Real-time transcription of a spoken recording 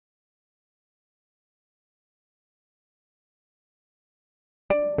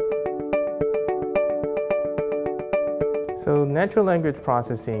So natural language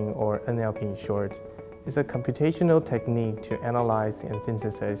processing, or NLP in short, is a computational technique to analyze and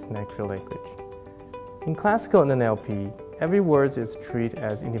synthesize natural language. In classical NLP, every word is treated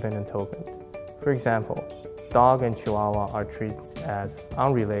as independent tokens. For example, dog and chihuahua are treated as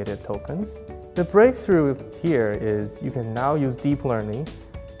unrelated tokens. The breakthrough here is you can now use deep learning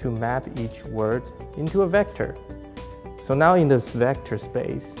to map each word into a vector. So now in this vector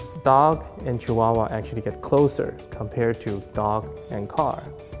space, dog and chihuahua actually get closer compared to dog and car,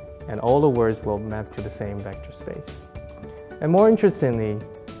 and all the words will map to the same vector space. And more interestingly,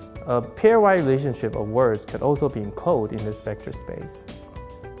 a pairwise relationship of words could also be encoded in this vector space.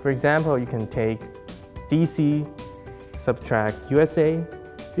 For example, you can take DC, subtract USA,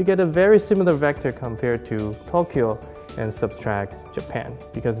 you get a very similar vector compared to Tokyo, and subtract Japan,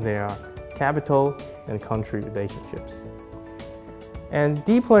 because they are capital and country relationships. And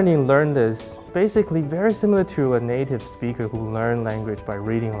deep learning learned this basically very similar to a native speaker who learned language by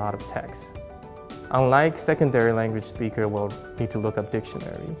reading a lot of text. Unlike secondary language speaker will need to look up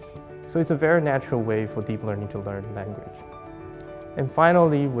dictionaries. So it's a very natural way for deep learning to learn language. And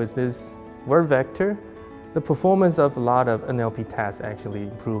finally, with this word vector, the performance of a lot of NLP tasks actually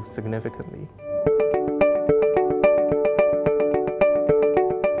improved significantly.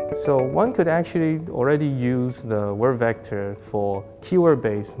 So one could actually already use the word vector for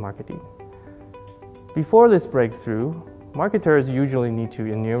keyword-based marketing. Before this breakthrough, marketers usually need to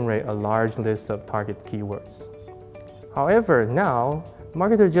enumerate a large list of target keywords. However, now,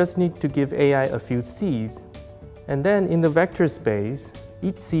 marketers just need to give AI a few seeds, and then in the vector space,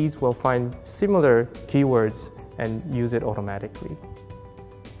 each seed will find similar keywords and use it automatically.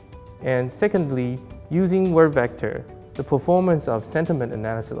 And secondly, using word vector, the performance of sentiment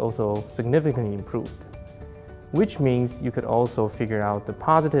analysis also significantly improved, which means you could also figure out the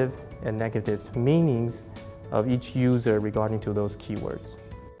positive and negative meanings of each user regarding to those keywords.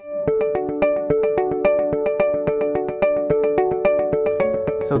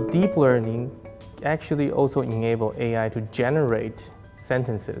 So deep learning actually also enables AI to generate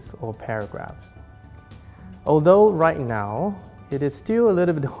sentences or paragraphs. Although right now, it is still a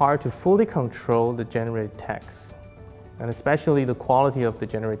little bit hard to fully control the generated text, and especially the quality of the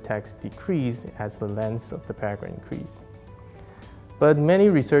generated text decreased as the length of the paragraph increased. But many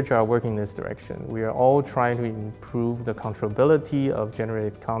researchers are working in this direction. We are all trying to improve the controllability of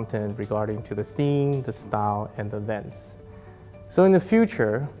generated content regarding to the theme, the style, and the length. So in the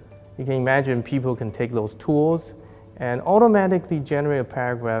future, you can imagine people can take those tools and automatically generate a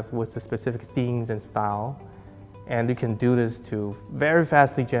paragraph with the specific themes and style, and you can do this to very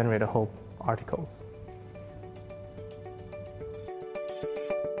fastly generate a whole articles.